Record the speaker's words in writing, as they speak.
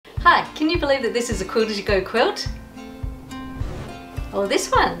Hi, can you believe that this is a Quilt As You Go quilt? Or this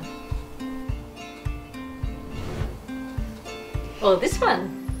one? Or this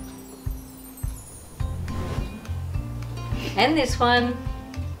one? And this one?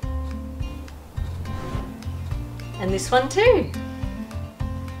 And this one too?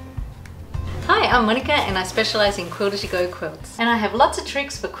 Hi, I'm Monica and I specialise in Quilt As You Go quilts. And I have lots of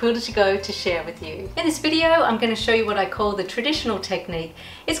tricks for Quilt As You Go to share with you. In this video, I'm going to show you what I call the traditional technique.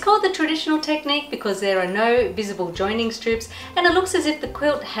 It's called the traditional technique because there are no visible joining strips and it looks as if the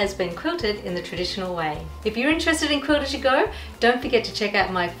quilt has been quilted in the traditional way. If you're interested in Quilt As You Go, don't forget to check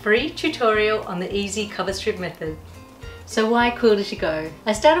out my free tutorial on the easy cover strip method. So why Quilt As You Go?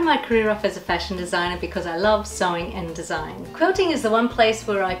 I started my career off as a fashion designer because I love sewing and design. Quilting is the one place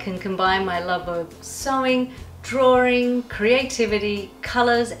where I can combine my love of sewing, drawing, creativity,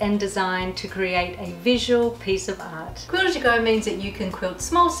 colours and design to create a visual piece of art. Quilt As You Go means that you can quilt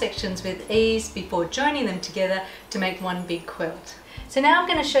small sections with ease before joining them together to make one big quilt. So now I'm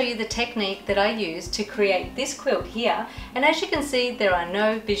going to show you the technique that I use to create this quilt here, and as you can see there are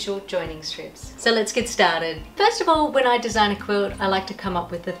no visual joining strips. So let's get started. First of all, when I design a quilt I like to come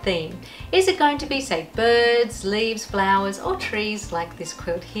up with a theme. Is it going to be, say, birds, leaves, flowers or trees like this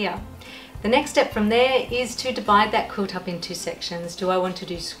quilt here? The next step from there is to divide that quilt up into sections. Do I want to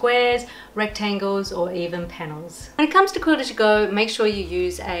do squares, rectangles or even panels? When it comes to Quilt As You Go, make sure you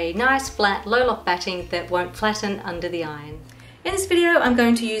use a nice flat low loft batting that won't flatten under the iron. In this video I'm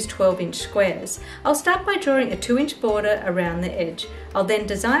going to use 12-inch squares. I'll start by drawing a 2-inch border around the edge. I'll then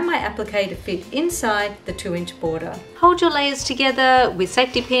design my applique to fit inside the 2-inch border. Hold your layers together with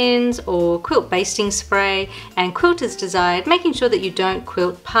safety pins or quilt basting spray and quilt as desired, making sure that you don't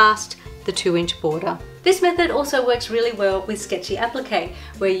quilt past the 2-inch border. This method also works really well with sketchy applique,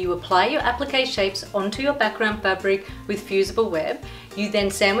 where you apply your applique shapes onto your background fabric with fusible web. You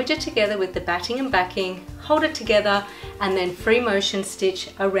then sandwich it together with the batting and backing, hold it together and then free motion stitch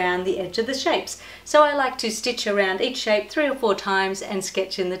around the edge of the shapes. So I like to stitch around each shape 3 or 4 times and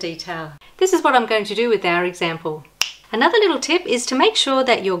sketch in the detail. This is what I'm going to do with our example. Another little tip is to make sure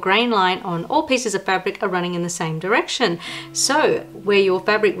that your grain line on all pieces of fabric are running in the same direction. So where your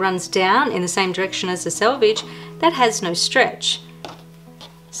fabric runs down in the same direction as the selvage, that has no stretch.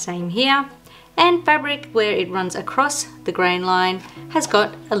 Same here. And fabric where it runs across the grain line has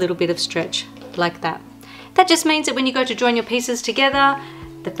got a little bit of stretch like that. That just means that when you go to join your pieces together,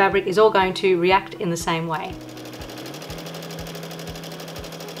 the fabric is all going to react in the same way.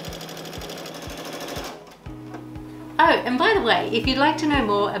 Oh, and by the way, if you'd like to know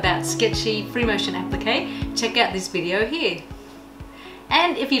more about sketchy free motion applique, check out this video here.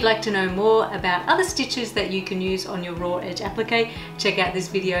 And if you'd like to know more about other stitches that you can use on your raw edge applique, check out this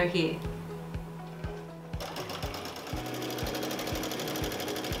video here.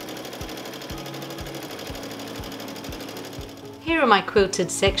 Here are my quilted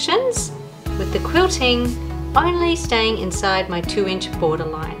sections, with the quilting only staying inside my 2-inch border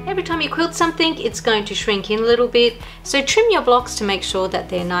line. Every time you quilt something, it's going to shrink in a little bit, so trim your blocks to make sure that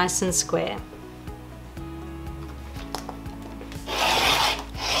they're nice and square.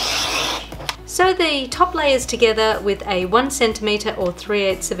 Sew the top layers together with a 1 centimetre or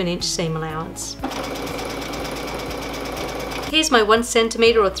 3/8 of an inch seam allowance. Here's my 1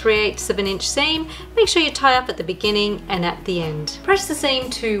 centimetre or 3/8 of an inch seam. Make sure you tie up at the beginning and at the end. Press the seam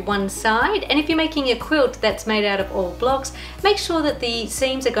to one side, and if you're making a quilt that's made out of all blocks, make sure that the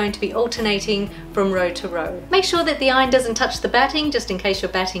seams are going to be alternating from row to row. Make sure that the iron doesn't touch the batting, just in case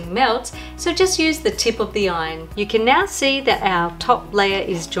your batting melts, so just use the tip of the iron. You can now see that our top layer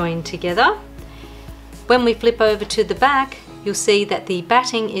is joined together. When we flip over to the back, you'll see that the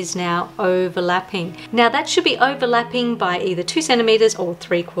batting is now overlapping. Now that should be overlapping by either 2 centimetres or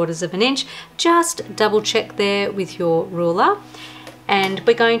 3/4 of an inch. Just double check there with your ruler. And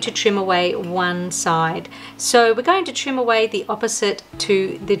we're going to trim away one side. So we're going to trim away the opposite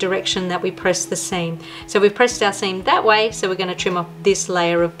to the direction that we press the seam. So we've pressed our seam that way, so we're going to trim off this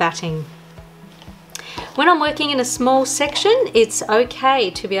layer of batting. When I'm working in a small section, it's okay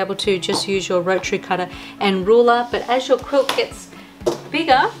to be able to just use your rotary cutter and ruler, but as your quilt gets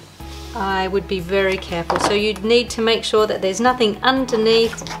bigger, I would be very careful. So you need to make sure that there's nothing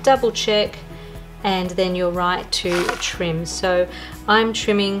underneath, double check, and then you're right to trim. So I'm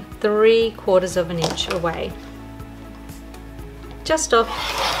trimming 3/4 of an inch away, just off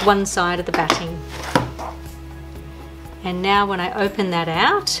one side of the batting. And now when I open that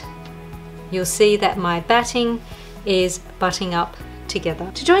out, you'll see that my batting is butting up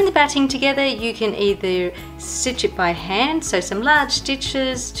together. To join the batting together, you can either stitch it by hand, so some large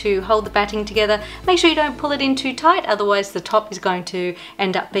stitches to hold the batting together. Make sure you don't pull it in too tight, otherwise the top is going to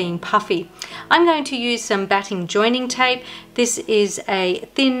end up being puffy. I'm going to use some batting joining tape. This is a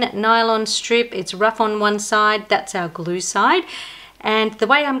thin nylon strip. It's rough on one side, that's our glue side. And the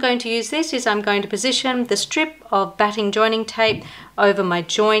way I'm going to use this is I'm going to position the strip of batting joining tape over my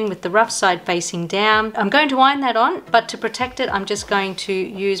join with the rough side facing down. I'm going to iron that on, but to protect it, I'm just going to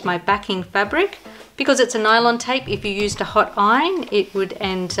use my backing fabric. Because it's a nylon tape, if you used a hot iron, it would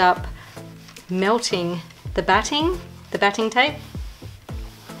end up melting the batting tape.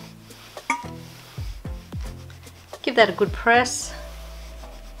 Give that a good press.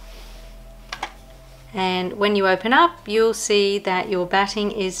 And when you open up, you'll see that your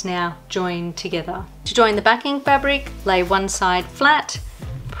batting is now joined together. To join the backing fabric, lay one side flat,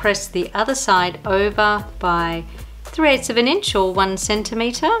 press the other side over by 3/8 of an inch or 1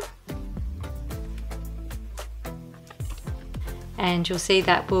 centimeter. And you'll see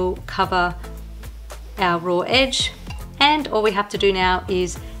that will cover our raw edge. And all we have to do now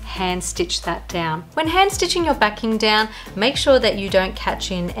is hand stitch that down. When hand stitching your backing down, make sure that you don't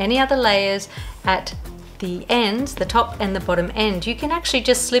catch in any other layers at the ends, the top and the bottom end. You can actually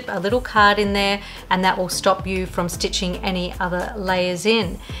just slip a little card in there and that will stop you from stitching any other layers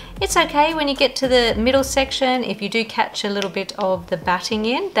in. It's okay when you get to the middle section, if you do catch a little bit of the batting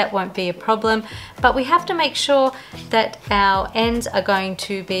in, that won't be a problem, but we have to make sure that our ends are going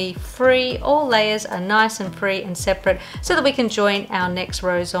to be free, all layers are nice and free and separate so that we can join our next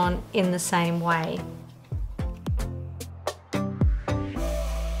rows on in the same way.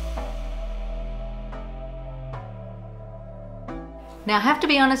 Now I have to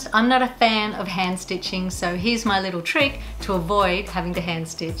be honest, I'm not a fan of hand stitching, so here's my little trick to avoid having to hand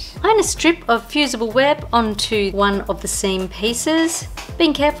stitch. Iron a strip of fusible web onto one of the seam pieces,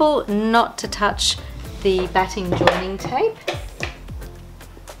 being careful not to touch the batting joining tape.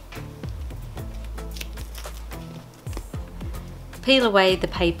 Peel away the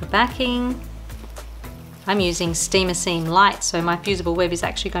paper backing. I'm using steamer seam light, so my fusible web is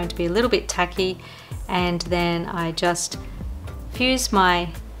actually going to be a little bit tacky, and then I just fuse my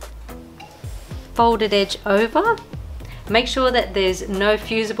folded edge over. Make sure that there's no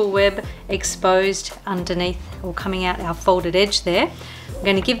fusible web exposed underneath or coming out our folded edge there. I'm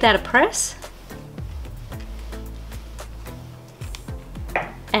going to give that a press.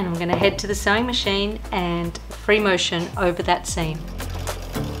 And I'm going to head to the sewing machine and free motion over that seam.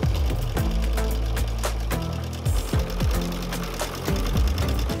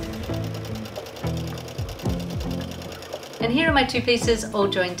 And here are my two pieces all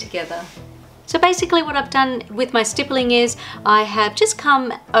joined together. So basically what I've done with my stippling is I have just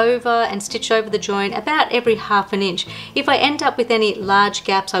come over and stitched over the join about every 1/2 inch. If I end up with any large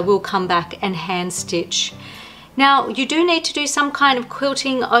gaps, I will come back and hand stitch. Now you do need to do some kind of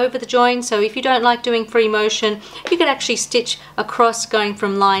quilting over the join, so if you don't like doing free motion, you could actually stitch across going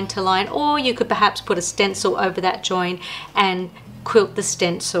from line to line, or you could perhaps put a stencil over that join and quilt the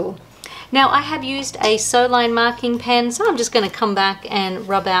stencil. Now I have used a sew line marking pen, so I'm just going to come back and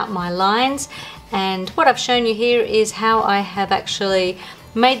rub out my lines, and what I've shown you here is how I have actually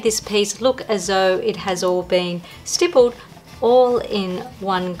made this piece look as though it has all been stippled all in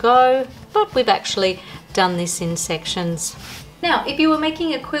one go, but we've actually done this in sections. Now, if you were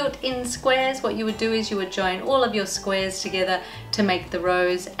making a quilt in squares, what you would do is you would join all of your squares together to make the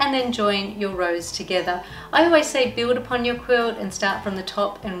rows and then join your rows together. I always say build upon your quilt and start from the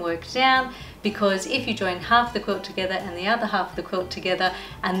top and work down, because if you join half the quilt together and the other half of the quilt together,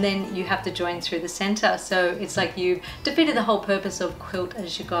 and then you have to join through the center, so it's like you've defeated the whole purpose of Quilt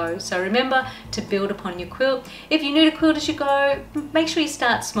As You Go. So remember to build upon your quilt. If you're new to Quilt As You Go, make sure you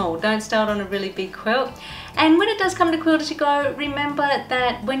start small. Don't start on a really big quilt. And when it does come to Quilt As You Go, remember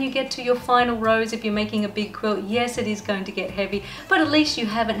that when you get to your final rows, if you're making a big quilt, yes, it is going to get heavy, but at least you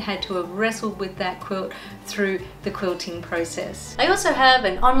haven't had to have wrestled with that quilt through the quilting process. I also have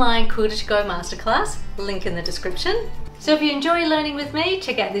an online Quilt As You Go masterclass, link in the description. So if you enjoy learning with me,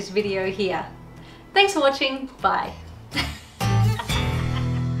 check out this video here. Thanks for watching, bye.